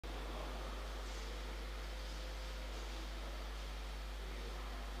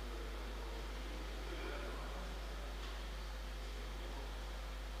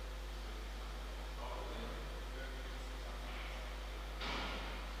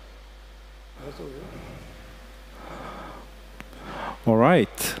All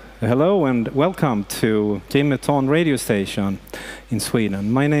right. Hello and welcome to Grimeton radio station in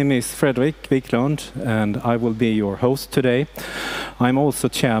Sweden. My name is Fredrik Wiklund and I will be your host today. I'm also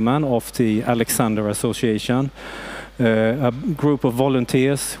chairman of the Alexander Association, a group of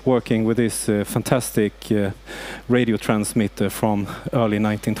volunteers working with this fantastic radio transmitter from early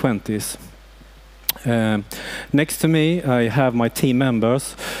 1920s. Next to me I have my team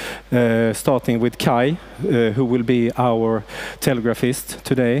members, starting with Kai, who will be our telegraphist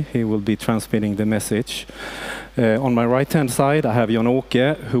today. He will be transmitting the message. On my right hand side I have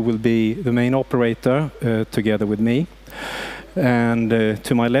Jan-Åke, who will be the main operator together with me. And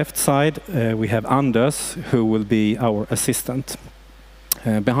to my left side we have Anders, who will be our assistant.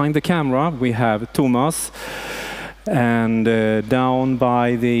 Behind the camera we have Thomas, and down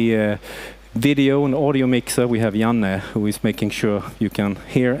by the video and audio mixer we have Janne, who is making sure you can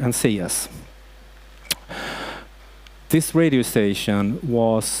hear and see us. This radio station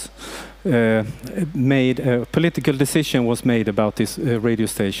was made, a political decision was made about this radio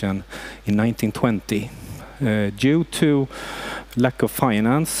station in 1920. Due to lack of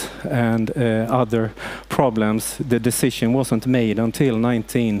finance and other problems, the decision wasn't made until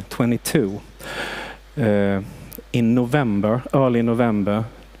 1922. In November, early November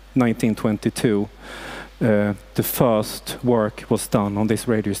 1922, the first work was done on this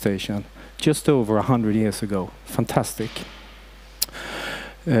radio station, just over 100 years ago. Fantastic.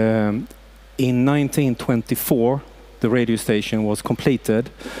 In 1924, the radio station was completed,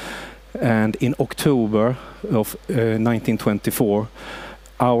 and in October of 1924,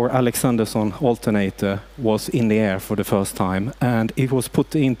 our Alexanderson alternator was in the air for the first time, and it was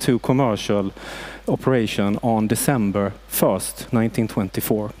put into commercial operation on December 1st,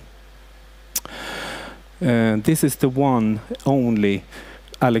 1924. This is the one only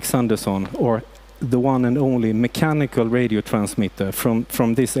Alexanderson, or the one and only mechanical radio transmitter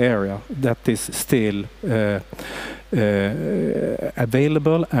from this area that is still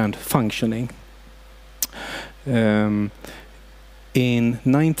available and functioning. In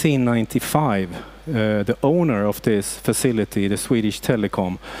 1995, the owner of this facility, the Swedish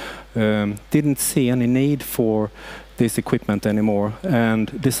Telecom, didn't see any need for this equipment anymore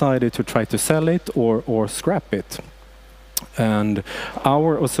and decided to try to sell it or scrap it. And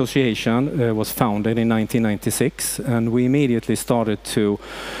our association was founded in 1996, and we immediately started to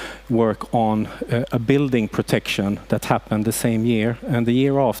work on a building protection that happened the same year. And the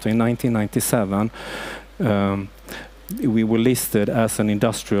year after, in 1997, we were listed as an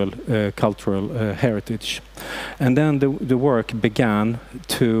industrial cultural heritage. And then the work began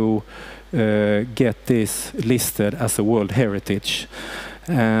to get this listed as a World Heritage.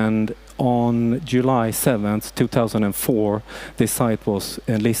 And on July 7th, 2004, this site was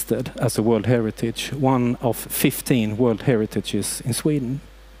listed as a World Heritage, one of 15 World Heritages in Sweden.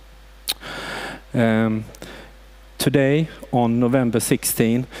 Today, on November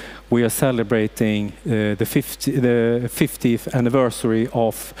 16, we are celebrating the 50th anniversary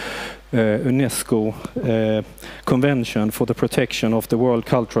of UNESCO Convention for the Protection of the World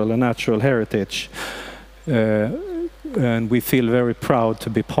Cultural and Natural Heritage. And we feel very proud to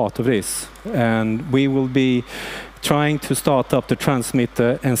be part of this. And we will be trying to start up the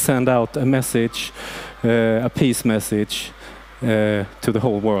transmitter and send out a message, a peace message to the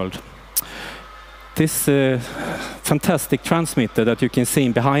whole world. This fantastic transmitter that you can see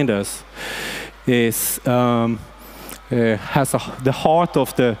behind us is has the heart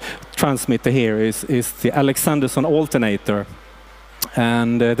of the transmitter here is the Alexanderson alternator.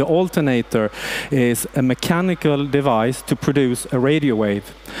 And the alternator is a mechanical device to produce a radio wave.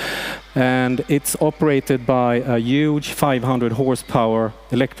 And it's operated by a huge 500 horsepower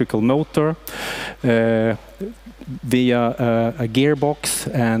electrical motor via a gearbox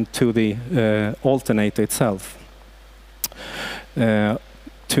and to the alternator itself.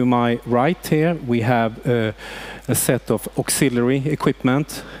 To my right here we have a set of auxiliary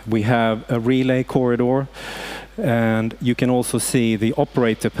equipment. We have a relay corridor, and you can also see the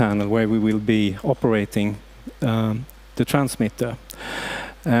operator panel where we will be operating the transmitter.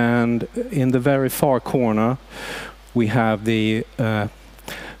 And in the very far corner we have the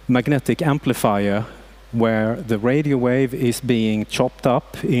magnetic amplifier, where the radio wave is being chopped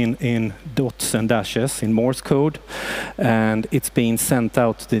up in dots and dashes in Morse code, and it's being sent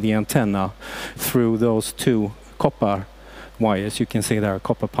out to the antenna through those two copper wires. You can see there are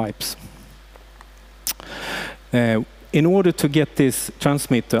copper pipes. In order to get this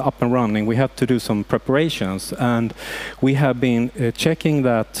transmitter up and running, we have to do some preparations, and we have been checking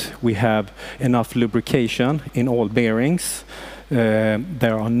that we have enough lubrication in all bearings,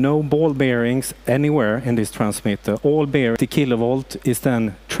 There are no ball bearings anywhere in this transmitter. All bearings, the kilovolt is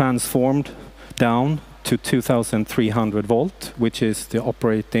then transformed down to 2300 volt, which is the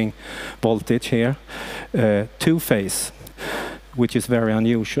operating voltage here. Two-phase, which is very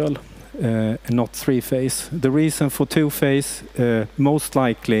unusual. Not three-phase. The reason for two-phase most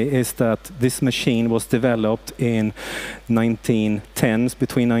likely is that this machine was developed in 1910s,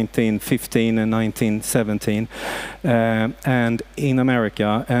 between 1915 and 1917, and in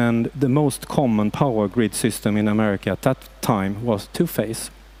America, and the most common power grid system in America at that time was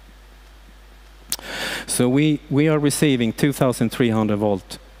two-phase. So we are receiving 2300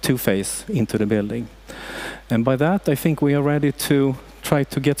 volt two-phase into the building, and by that I think we are ready to try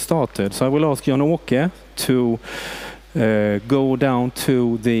to get started. So I will ask Jan-Åke to go down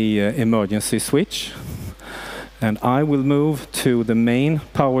to the emergency switch, and I will move to the main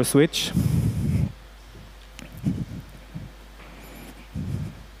power switch.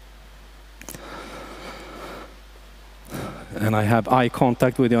 And I have eye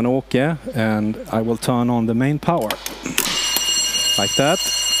contact with Jan-Åke, and I will turn on the main power, like that.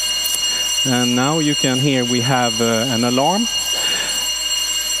 And now you can hear we have an alarm.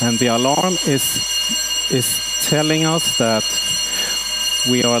 And the alarm is telling us that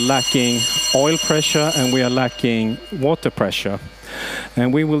we are lacking oil pressure and we are lacking water pressure.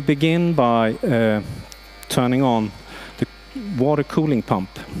 And we will begin by turning on the water cooling pump.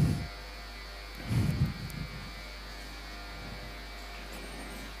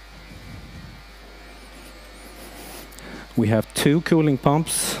 We have two cooling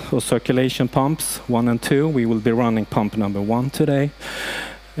pumps, or circulation pumps, 1 and 2. We will be running pump number 1 today.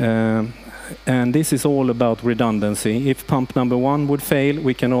 And this is all about redundancy. If pump number 1 would fail,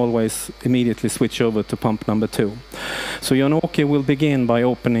 we can always immediately switch over to pump number 2. So Jan-Åke will begin by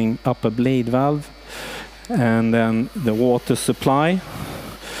opening up a bleed valve, and then the water supply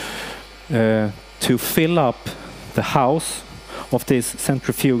to fill up the house of this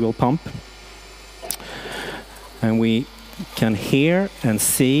centrifugal pump. And we can hear and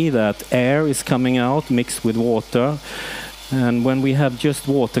see that air is coming out mixed with water. And when we have just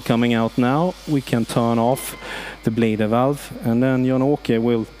water coming out now, we can turn off the bleeder valve, and then Jan-Åke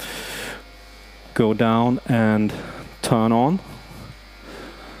will go down and turn on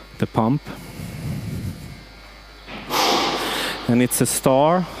the pump. And it's a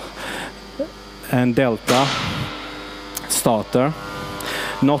star and delta starter,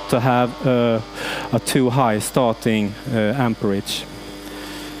 not to have a too high starting amperage.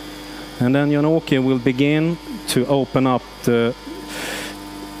 And then Jan-Åke will begin to open up the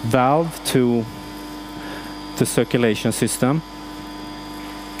valve to the circulation system.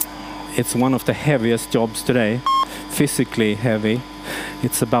 It's one of the heaviest jobs today, physically heavy.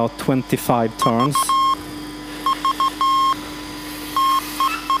 It's about 25 turns.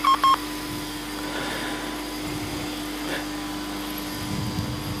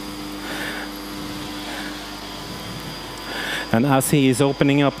 And as he is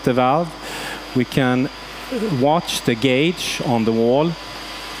opening up the valve, we can watch the gauge on the wall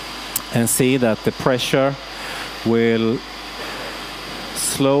and see that the pressure will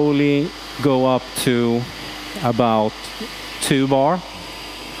slowly go up to about 2 bar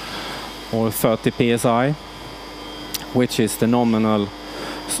or 30 psi, which is the nominal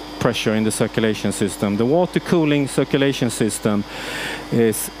pressure in the circulation system. The water cooling circulation system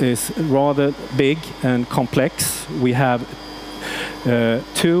is rather big and complex. We have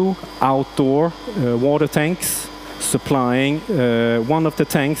 2 outdoor water tanks supplying, one of the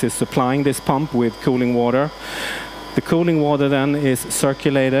tanks is supplying this pump with cooling water. The cooling water then is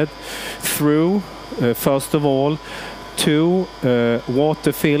circulated through, first of all, 2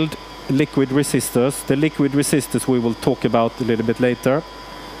 water-filled liquid resistors. The liquid resistors we will talk about a little bit later.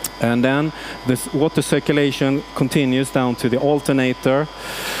 And then this water circulation continues down to the alternator,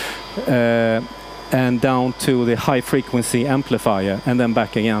 and down to the high-frequency amplifier, and then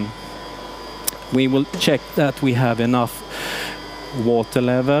back again. We will check that we have enough water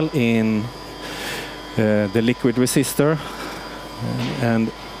level in the liquid resistor,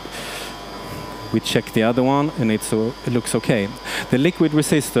 and we check the other one, and it looks okay. The liquid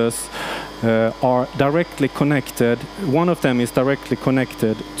resistors are directly connected. One of them is directly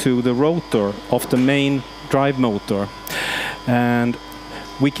connected to the rotor of the main drive motor, and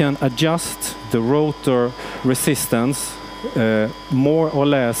we can adjust the rotor resistance more or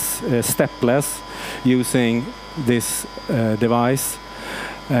less stepless using this device,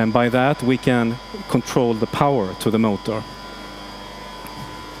 and by that we can control the power to the motor.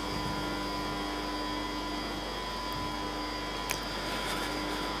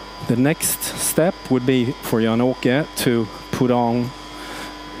 The next step would be for Jan-Åke to put on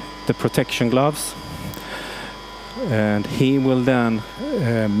the protection gloves, and he will then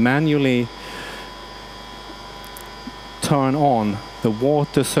manually turn on the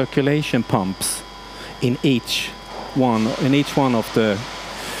water circulation pumps in each one of the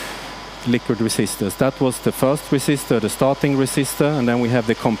liquid resistors. That was the first resistor, the starting resistor, and then we have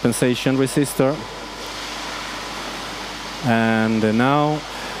the compensation resistor. And now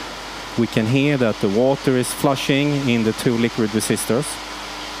we can hear that the water is flushing in the two liquid resistors.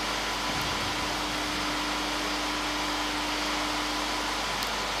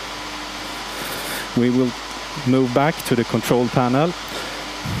 We will move back to the control panel.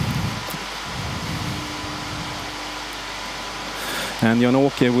 And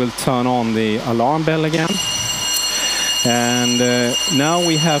Jan-Åke will turn on the alarm bell again. And now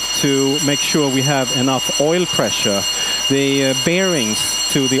we have to make sure we have enough oil pressure. The bearings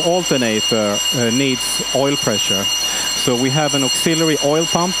to the alternator needs oil pressure. So we have an auxiliary oil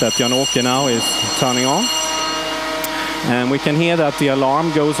pump that Jan-Åke now is turning on. And we can hear that the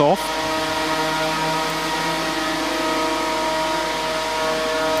alarm goes off.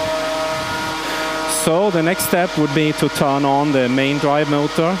 So the next step would be to turn on the main drive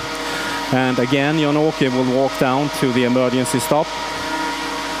motor. And again, Jan-Åke will walk down to the emergency stop.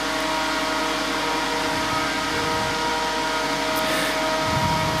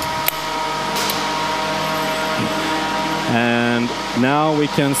 And now we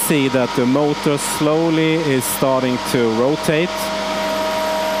can see that the motor slowly is starting to rotate.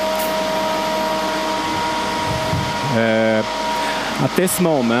 At this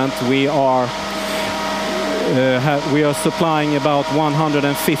moment, we are supplying about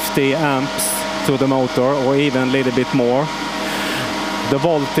 150 amps to the motor, or even a little bit more. The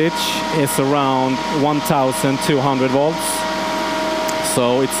voltage is around 1,200 volts,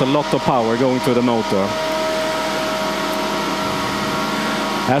 so it's a lot of power going to the motor.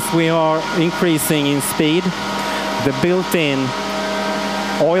 As we are increasing in speed, the built-in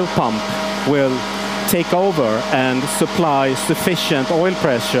oil pump will take over and supply sufficient oil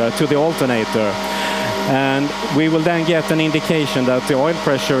pressure to the alternator. And we will then get an indication that the oil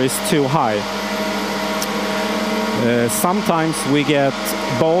pressure is too high. Sometimes we get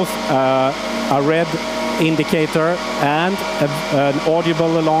both a red indicator and an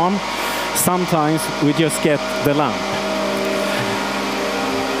audible alarm. Sometimes we just get the lamp.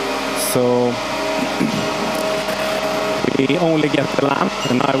 So we only get the lamp,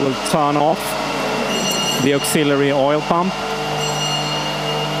 and I will turn off the auxiliary oil pump.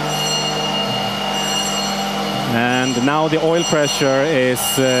 And now the oil pressure is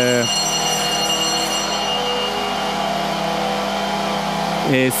the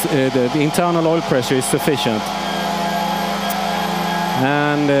internal oil pressure is sufficient.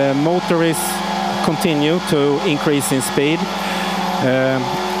 And the motor is continue to increase in speed.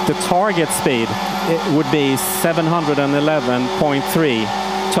 The target speed would be 711.3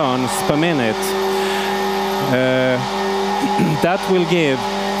 tons per minute. That will give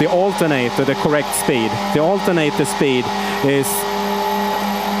the alternator the correct speed. The alternator speed is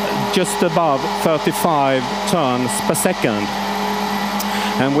just above 35 turns per second.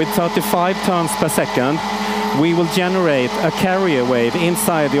 And with 35 turns per second, we will generate a carrier wave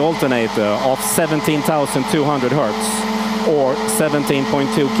inside the alternator of 17,200 hertz, or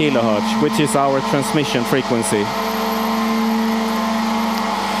 17.2 kilohertz, which is our transmission frequency.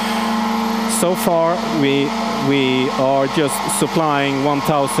 So far, we are just supplying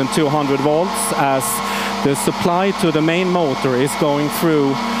 1,200 volts, as the supply to the main motor is going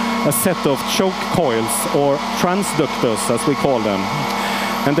through a set of choke coils, or transductors as we call them.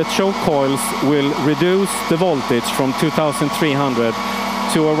 And the choke coils will reduce the voltage from 2,300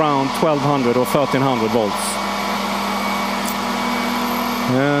 to around 1,200 or 1,300 volts.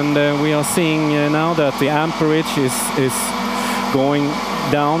 And we are seeing now that the amperage is going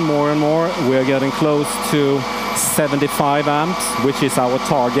down more and more. We are getting close to 75 amps, which is our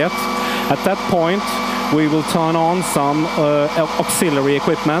target. At that point, we will turn on some auxiliary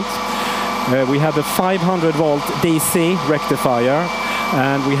equipment. We have a 500 volt DC rectifier,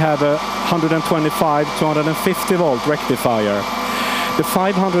 and we have a 125 to 150 volt rectifier. The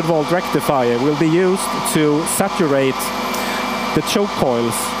 500 volt rectifier will be used to saturate the choke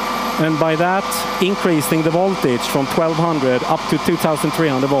coils, and by that increasing the voltage from 1,200 up to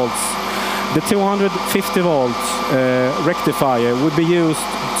 2,300 volts. The 250 volt rectifier would be used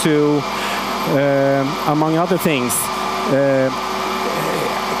to, among other things,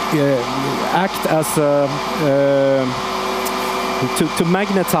 act as to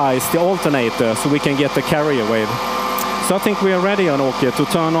magnetize the alternator so we can get the carrier wave. So I think we are ready, Jan-Åke, to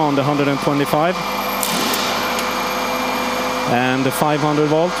turn on the 125. and the 500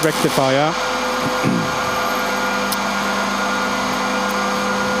 volt rectifier.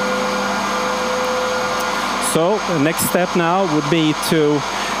 So the next step now would be to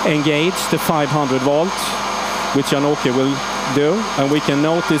engage the 500 volt, which Jan-Åke will do, and we can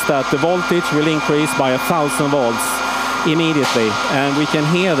notice that the voltage will increase by 1,000 volts immediately, and we can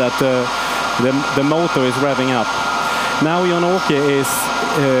hear that the motor is revving up. Now Jan-Åke is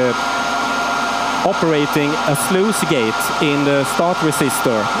operating a sluice gate in the start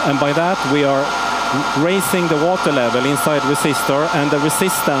resistor, and by that we are raising the water level inside resistor, and the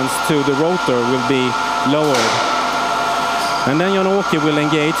resistance to the rotor will be lowered. And then Jan-Åke will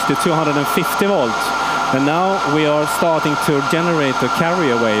engage the 250 volt, and now we are starting to generate a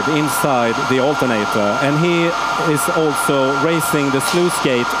carrier wave inside the alternator, and he is also raising the sluice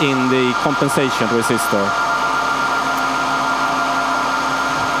gate in the compensation resistor.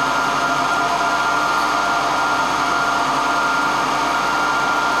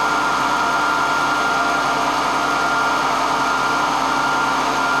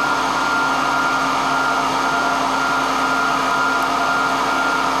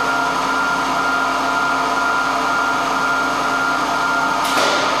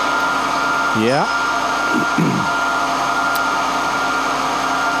 Yeah.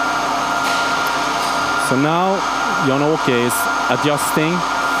 So now Jan-Åke is adjusting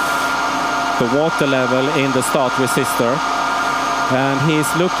the water level in the start resistor, and he's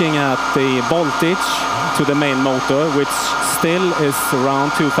looking at the voltage to the main motor, which still is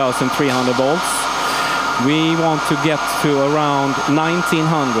around 2,300 volts. We want to get to around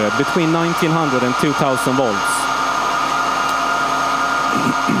 1,900, between 1,900 and 2,000 volts.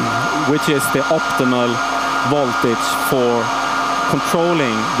 Which is the optimal voltage for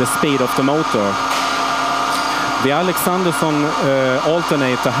controlling the speed of the motor. The Alexanderson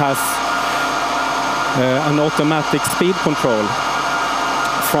alternator has an automatic speed control,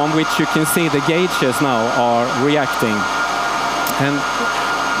 from which you can see the gauges now are reacting. And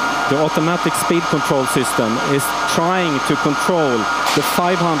the automatic speed control system is trying to control the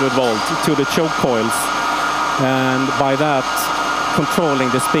 500 volt to the choke coils, and by that controlling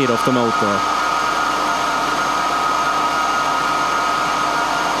the speed of the motor.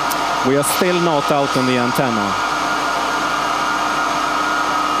 We are still not out on the antenna.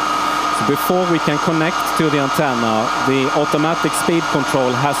 So before we can connect to the antenna, the automatic speed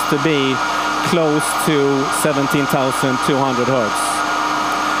control has to be close to 17,200 Hertz,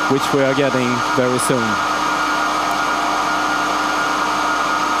 which we are getting very soon.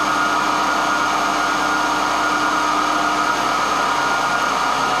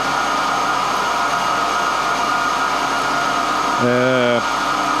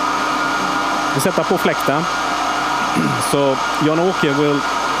 Vi sätter på fläkten. So Jan-Åke will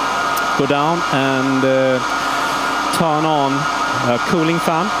go down and turn on a cooling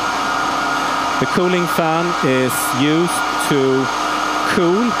fan. The cooling fan is used to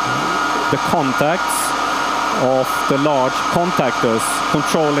cool the contacts of the large contactors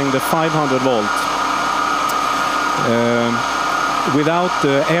controlling the 500 volt. Without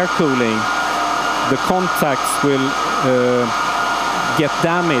the air cooling, the contacts will get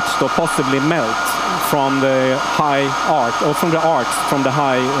damaged or possibly melt from the high arc, or from the arcs from the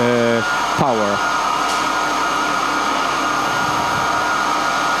high power.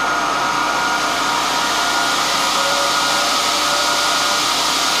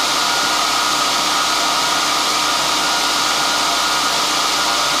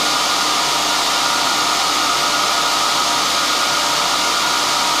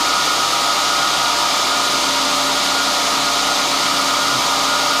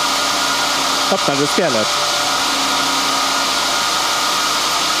 Öppnar du spelet?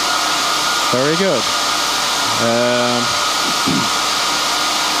 Very good.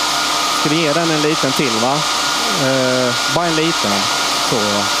 Ska vi ge den en liten till, va? Bara en liten. Så.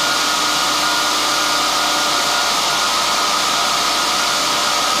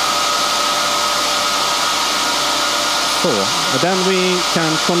 So, then we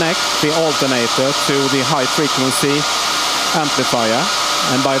can connect the alternator to the high frequency amplifier.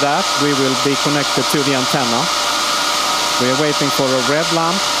 And by that, we will be connected to the antenna. We are waiting for a red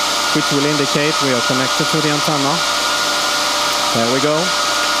lamp, which will indicate we are connected to the antenna. There we go.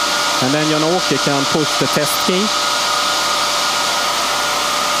 And then Jan-Åke can push the test key.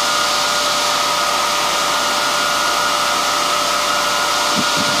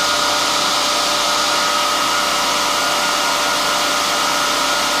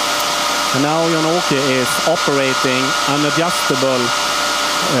 And now Jan-Åke is operating an adjustable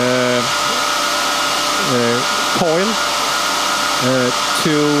coil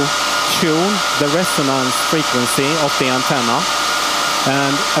to tune the resonance frequency of the antenna,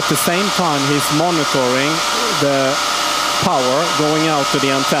 and at the same time he's monitoring the power going out to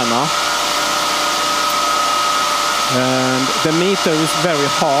the antenna. And the meter is very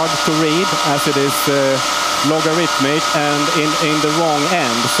hard to read as it is logarithmic and in the wrong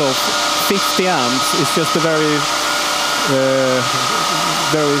end. So 50 amps is just a very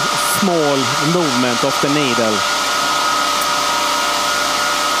small movement of the needle.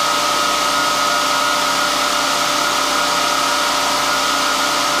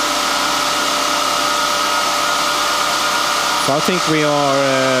 So I think we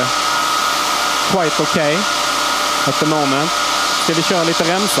are quite okay at the moment. Ska vi köra lite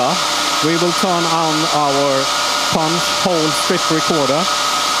remsa? We will turn on our punch hole strip recorder.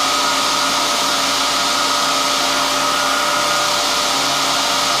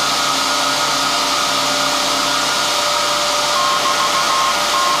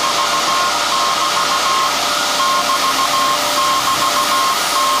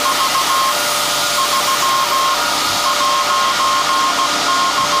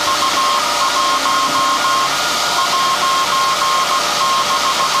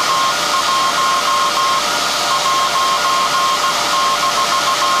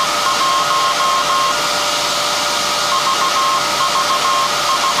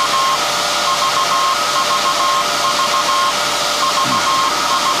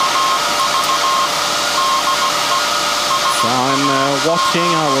 Watching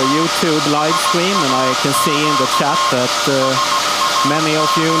our YouTube live stream, and I can see in the chat that many of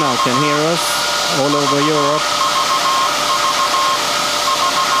you now can hear us all over Europe.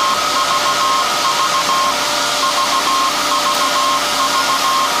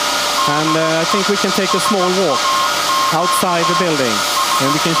 And I think we can take a small walk outside the building and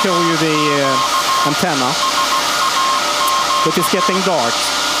we can show you the antenna. But it's getting dark,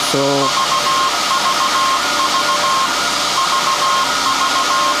 so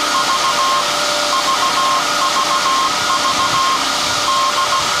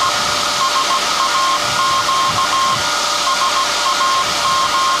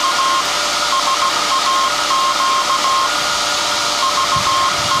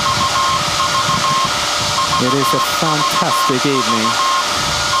it is a fantastic evening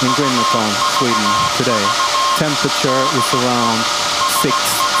in Grimeton, Sweden today. Temperature is around 6-7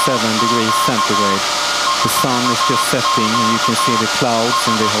 degrees centigrade. The sun is just setting and you can see the clouds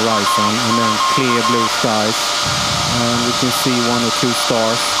in the horizon and then clear blue skies. And we can see 1 or 2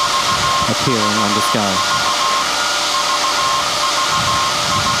 stars appearing on the sky.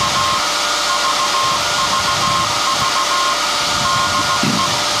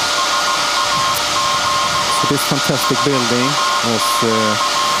 This fantastic building was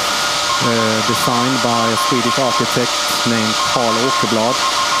designed by a Swedish architect named Carl Åkerblad.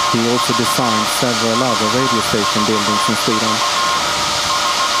 He also designed several other radio station buildings in Sweden.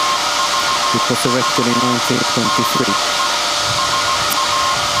 It was erected in 1923.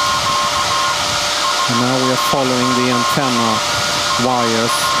 And now we are following the antenna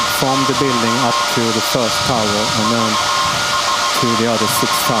wires from the building up to the first tower and then to the other 6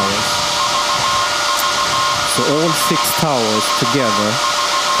 towers. So all 6 towers together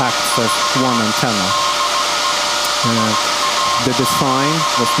acts as one antenna. The design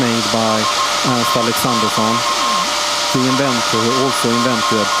was made by Alexanderson, the inventor who also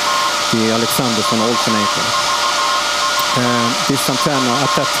invented the Alexanderson alternator. This antenna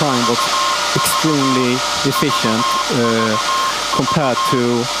at that time was extremely efficient compared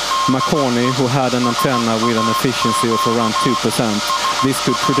to Marconi, who had an antenna with an efficiency of around 2%. This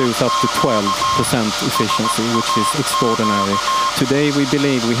could produce up to 12% efficiency, which is extraordinary. Today we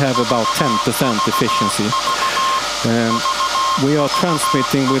believe we have about 10% efficiency. We are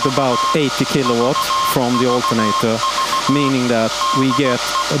transmitting with about 80 kilowatts from the alternator, meaning that we get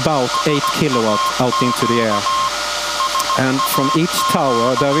about 8 kilowatts out into the air. And from each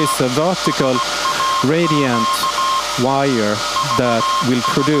tower there is a vertical radiant wire that will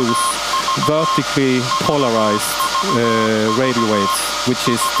produce vertically polarized radio waves, which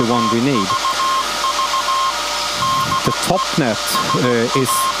is the one we need. The top net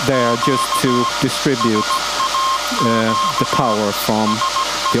is there just to distribute the power from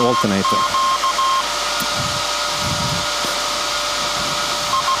the alternator.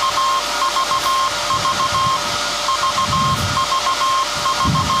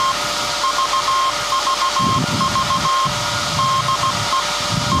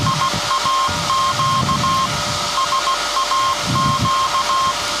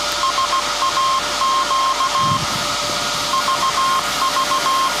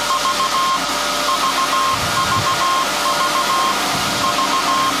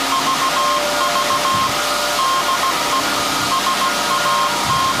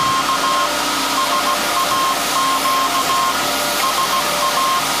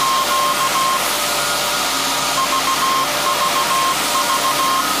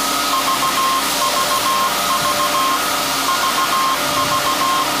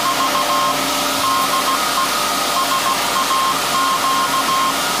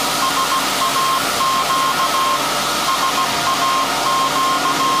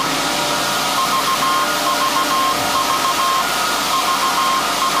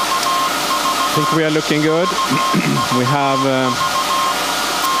 I think we are looking good. We have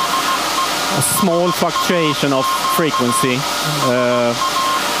a small fluctuation of frequency,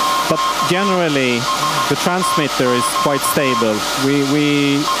 but generally the transmitter is quite stable.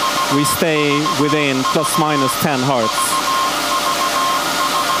 We stay within plus minus 10 Hertz.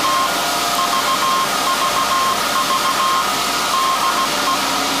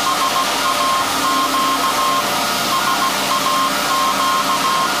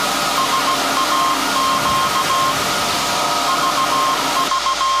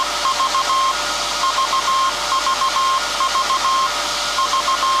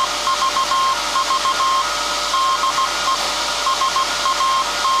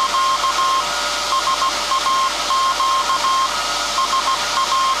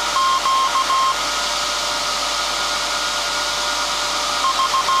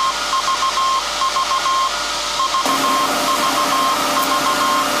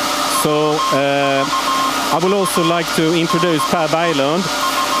 So I would also like to introduce Per Berglund,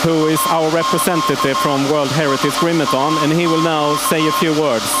 who is our representative from World Heritage Grimeton, and he will now say a few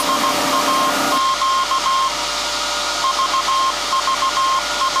words.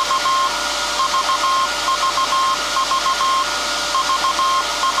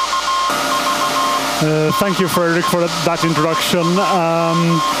 Thank you, Fredrik, for that introduction.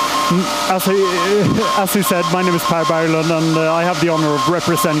 As he said, my name is Per Berglund, and I have the honor of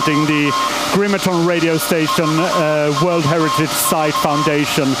representing the Grimeton radio station World Heritage Site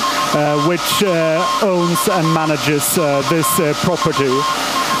Foundation, which owns and manages this property.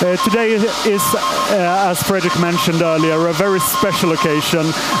 Today is, as Fredrik mentioned earlier, a very special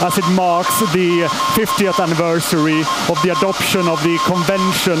occasion as it marks the 50th anniversary of the adoption of the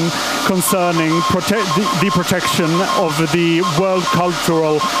Convention concerning the protection of the world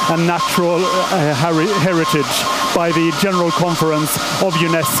cultural and natural heritage by the General Conference of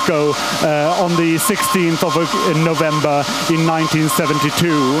UNESCO on the 16th of November in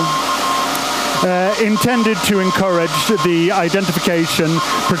 1972. Intended to encourage the identification,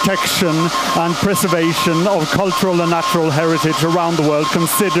 protection and preservation of cultural and natural heritage around the world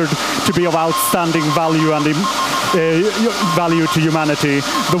considered to be of outstanding value and value to humanity.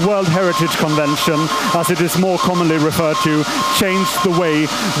 The World Heritage Convention, as it is more commonly referred to, changed the way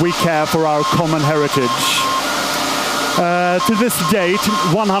we care for our common heritage. To this date,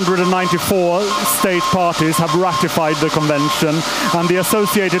 194 state parties have ratified the convention, and the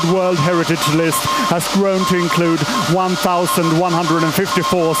associated World Heritage List has grown to include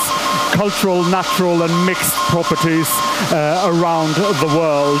 1,154 cultural, natural and mixed properties around the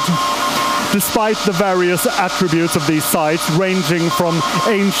world. Despite the various attributes of these sites, ranging from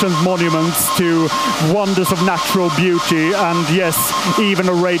ancient monuments to wonders of natural beauty and, yes, even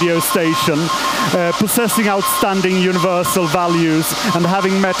a radio station, possessing outstanding universal values and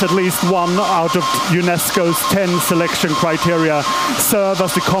having met at least one out of UNESCO's 10 selection criteria, serve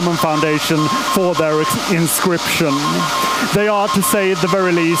as the common foundation for their inscription. They are, to say at the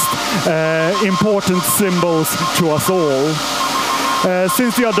very least, important symbols to us all.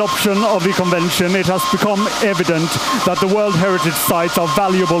 Since the adoption of the convention, it has become evident that the World Heritage Sites are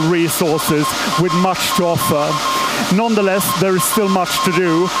valuable resources with much to offer. Nonetheless, there is still much to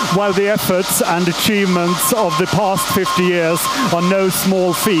do. While the efforts and achievements of the past 50 years are no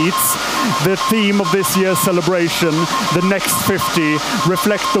small feats, the theme of this year's celebration, the next 50,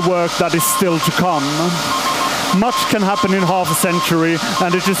 reflect the work that is still to come. Much can happen in half a century,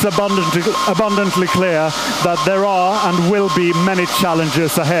 and it is abundantly clear that there are and will be many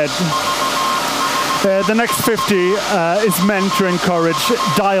challenges ahead. The next 50 is meant to encourage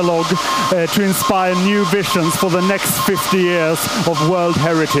dialogue, to inspire new visions for the next 50 years of World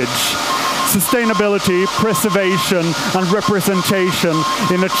Heritage. Sustainability, preservation and representation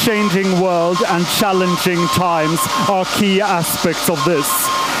in a changing world and challenging times are key aspects of this.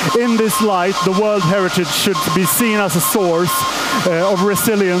 In this light, the World Heritage should be seen as a source of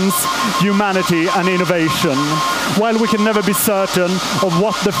resilience, humanity and innovation. While we can never be certain of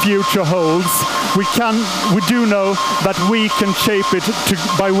what the future holds, we do know that we can shape it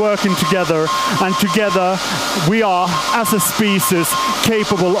by working together, and together we are, as a species,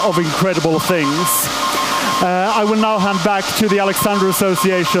 capable of incredible things. I will now hand back to the Alexander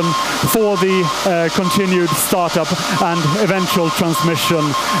Association for the continued startup and eventual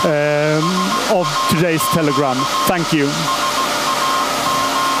transmission of today's telegram. Thank you.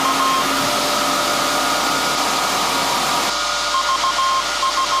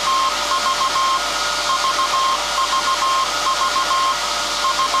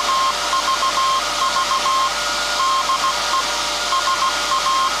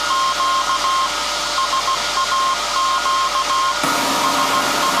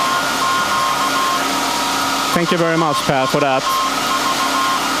 Thank you very much, Per, for that.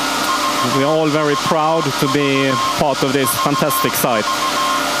 We are all very proud to be part of this fantastic site.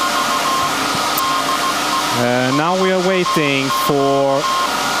 Now we are waiting for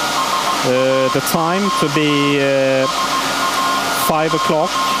the time to be 5 o'clock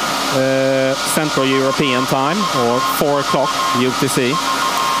Central European time, or 4 o'clock UTC,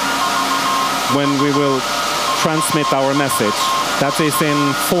 when we will transmit our message. That is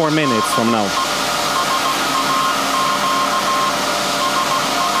in 4 minutes from now.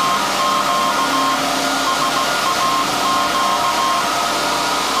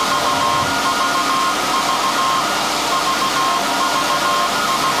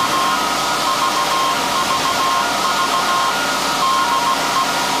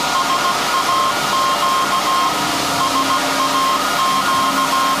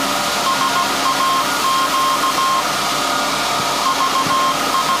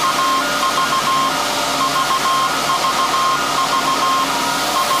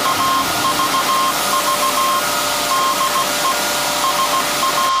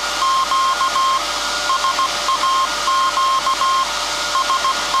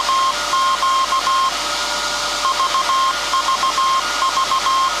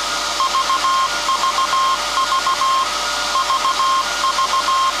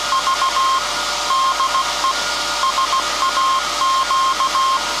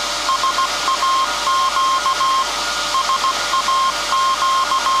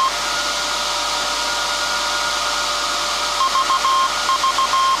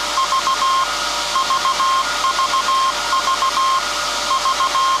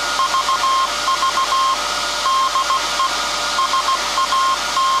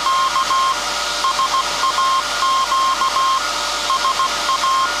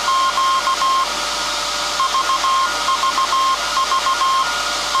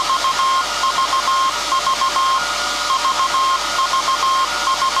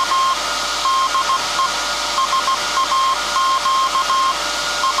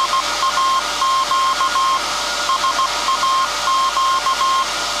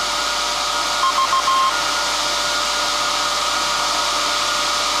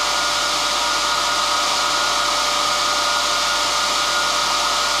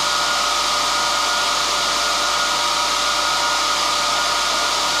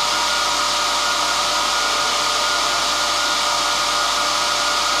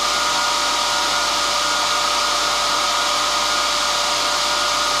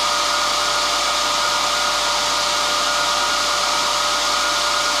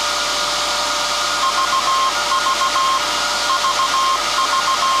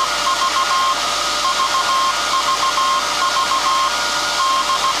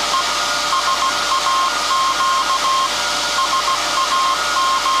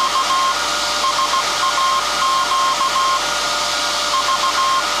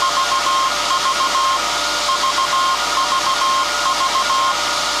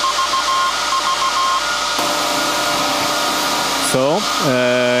 So,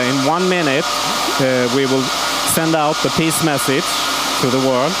 in 1 minute, we will send out the peace message to the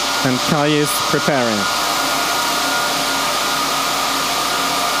world, and Kai is preparing.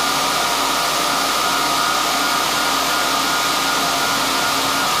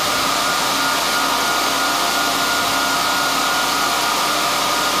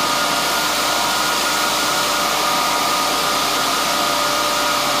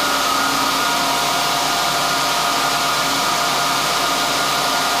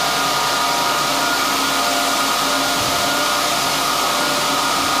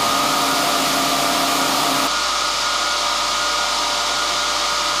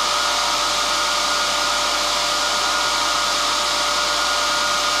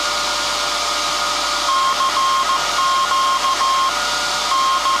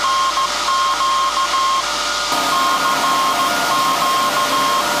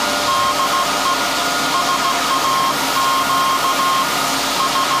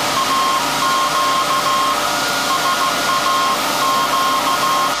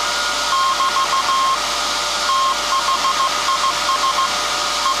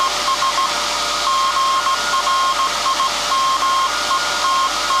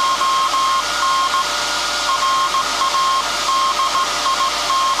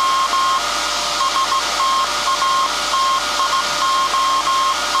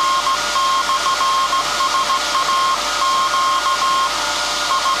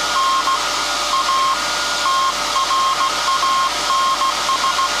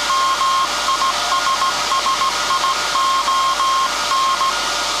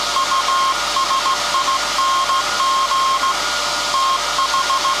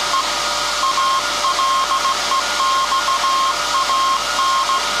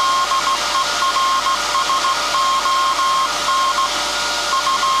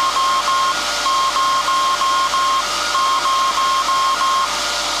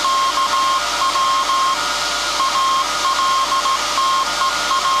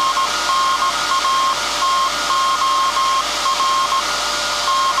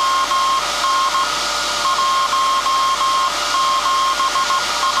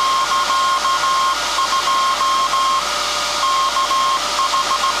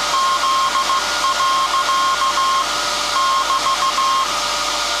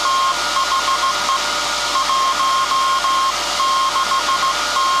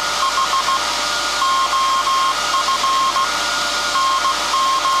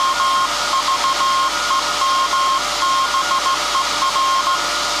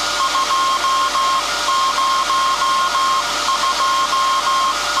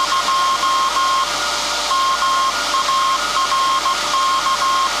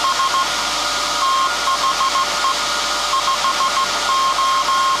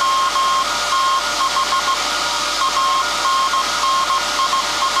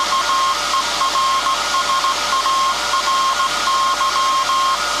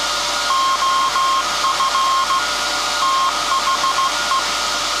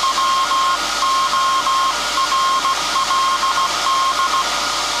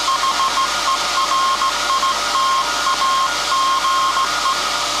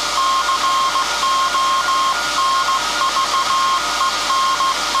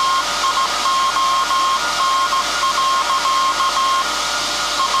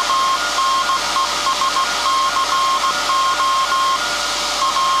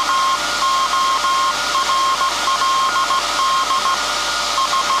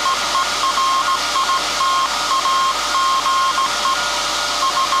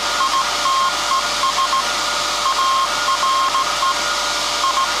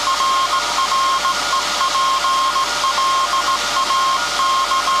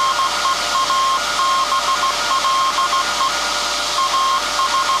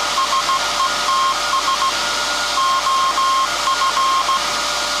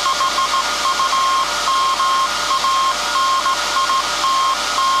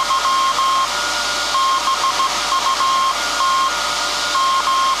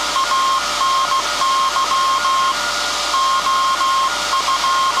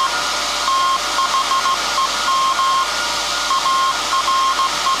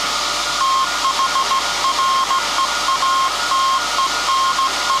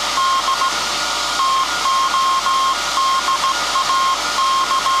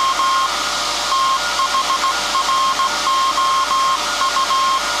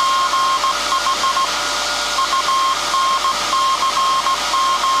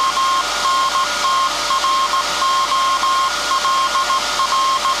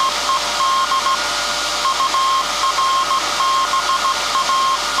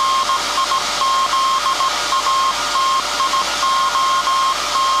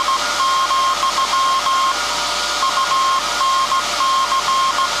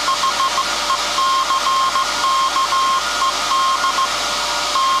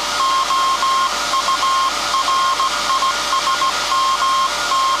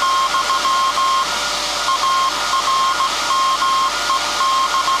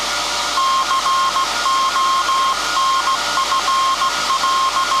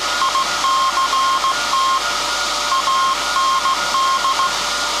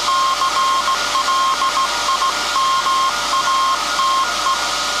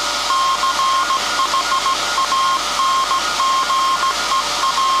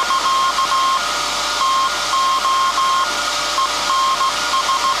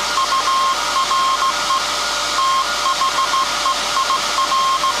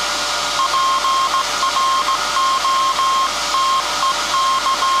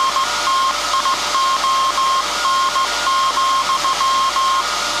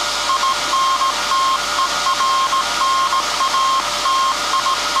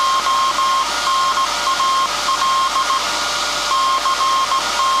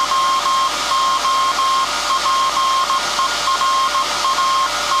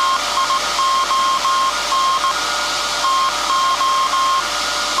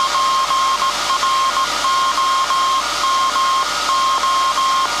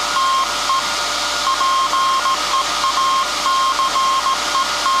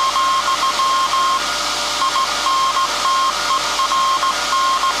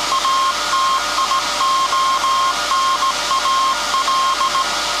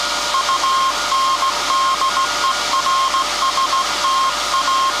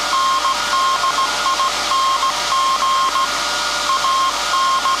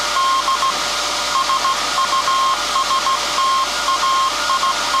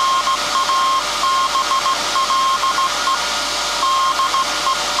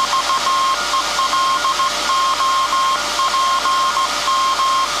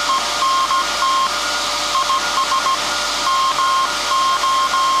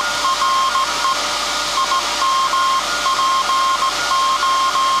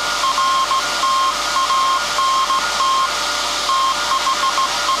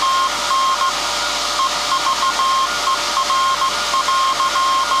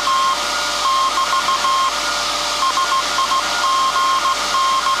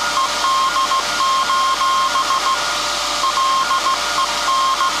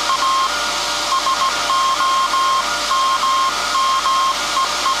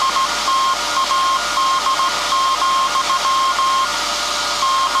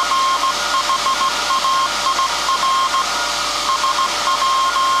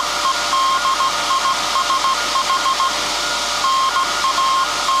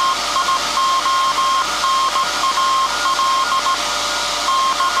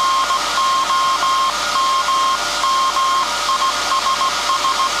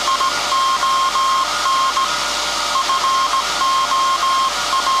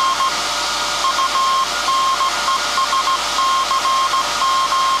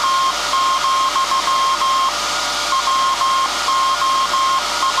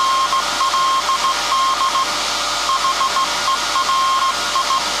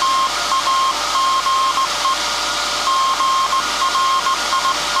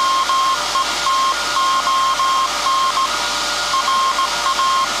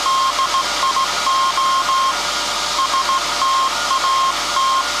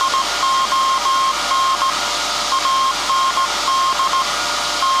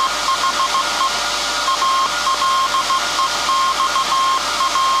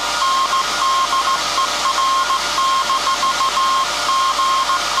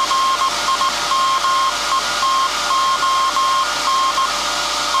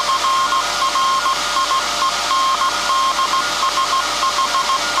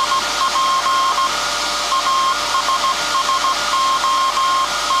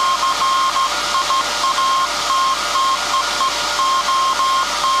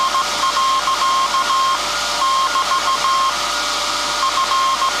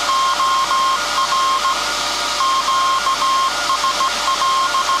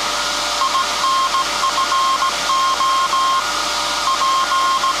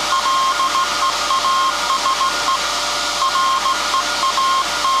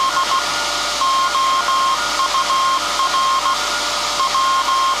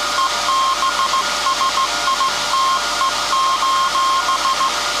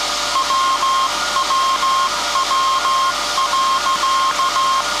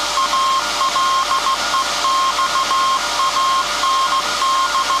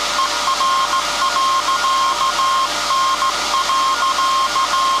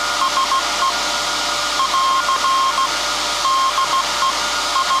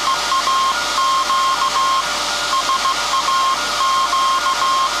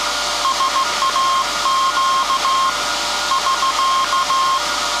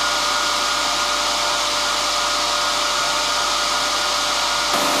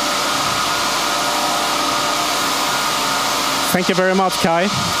 Thank you very much, Kai.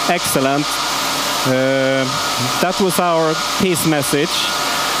 Excellent. That was our peace message.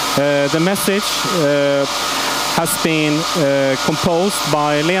 The message has been composed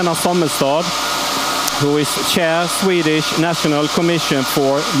by Lena Sommerstad, who is Chair, Swedish National Commission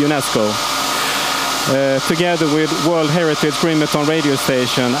for UNESCO, together with World Heritage Grimeton Radio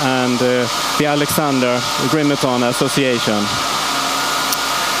Station and the Alexander Grimeton Association.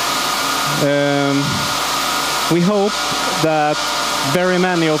 We hope that very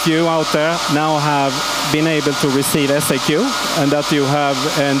many of you out there now have been able to receive SAQ and that you have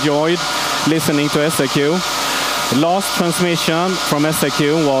enjoyed listening to SAQ. The last transmission from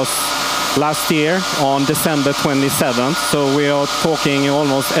SAQ was last year on December 27th, so we are talking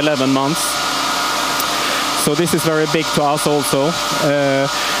almost 11 months. So this is very big to us also.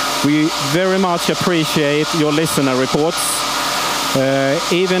 We very much appreciate your listener reports.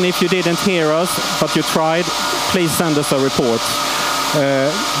 Even if you didn't hear us, but you tried, please send us a report.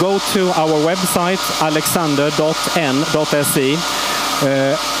 Go to our website, alexander.n.se,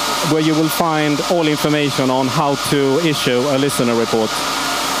 where you will find all information on how to issue a listener report.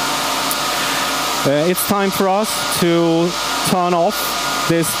 It's time for us to turn off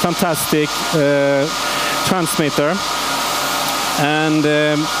this fantastic transmitter, and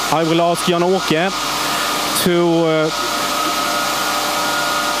I will ask Jan-Åke to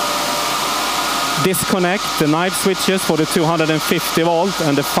disconnect the knife switches for the 250 volt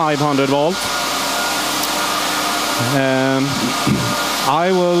and the 500 volt.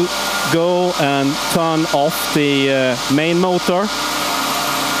 I will go and turn off the main motor.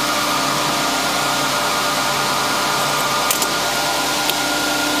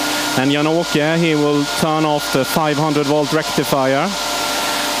 And Jan-Åke, he will turn off the 500 volt rectifier,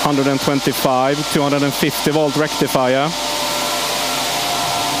 125, 250 volt rectifier.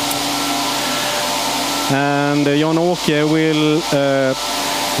 And Jan-Åke will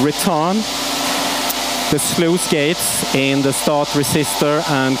return the sluice gates in the start resistor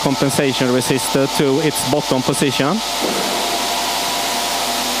and compensation resistor to its bottom position.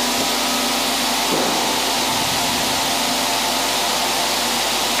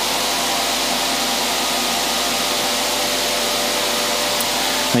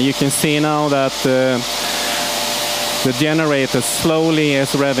 And you can see now that the generator slowly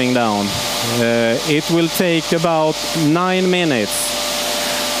is revving down. It will take about 9 minutes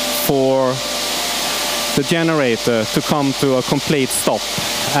for the generator to come to a complete stop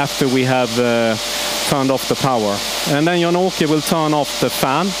after we have turned off the power. And then Jan-Åke will turn off the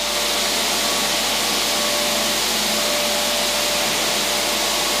fan.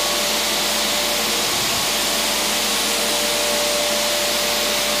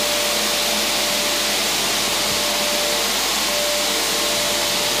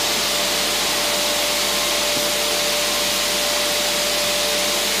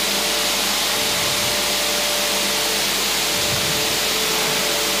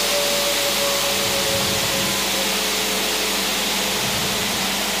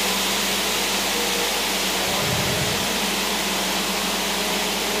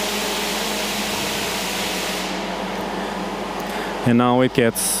 And now it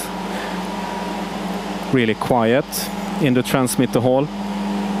gets really quiet in the transmitter hall.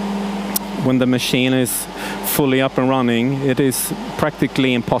 When the machine is fully up and running, it is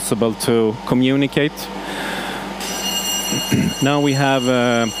practically impossible to communicate. Now we have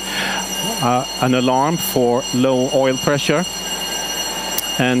an alarm for low oil pressure.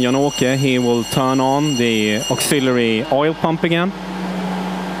 And Jan-Åke, he will turn on the auxiliary oil pump again.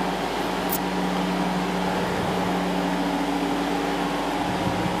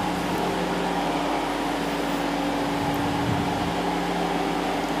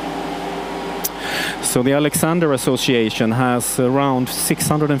 So the Alexander Association has around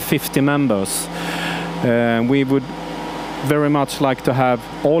 650 members. We would very much like to have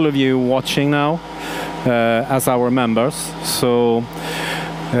all of you watching now as our members. So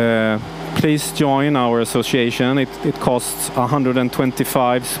please join our association. It costs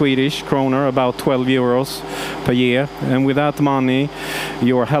 125 Swedish kronor, about 12 euros per year. And with that money,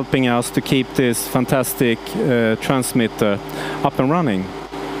 you are helping us to keep this fantastic transmitter up and running.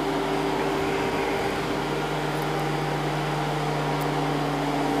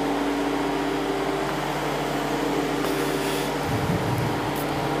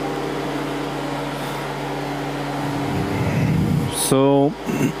 So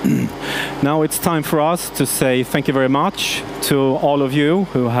now it's time for us to say thank you very much to all of you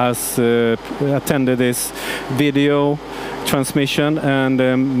who has attended this video transmission, and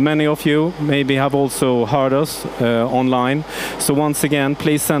many of you maybe have also heard us online. So once again,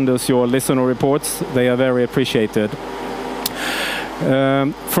 please send us your listener reports. They are very appreciated.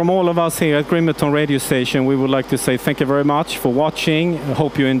 From all of us here at Grimeton Radio Station, we would like to say thank you very much for watching. I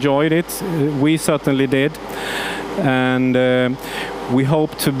hope you enjoyed it. We certainly did. And we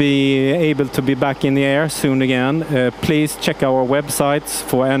hope to be able to be back in the air soon again. Please check our websites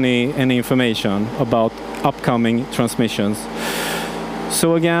for any information about upcoming transmissions.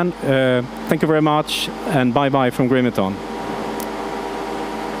 So again, thank you very much, and bye-bye from Grimeton.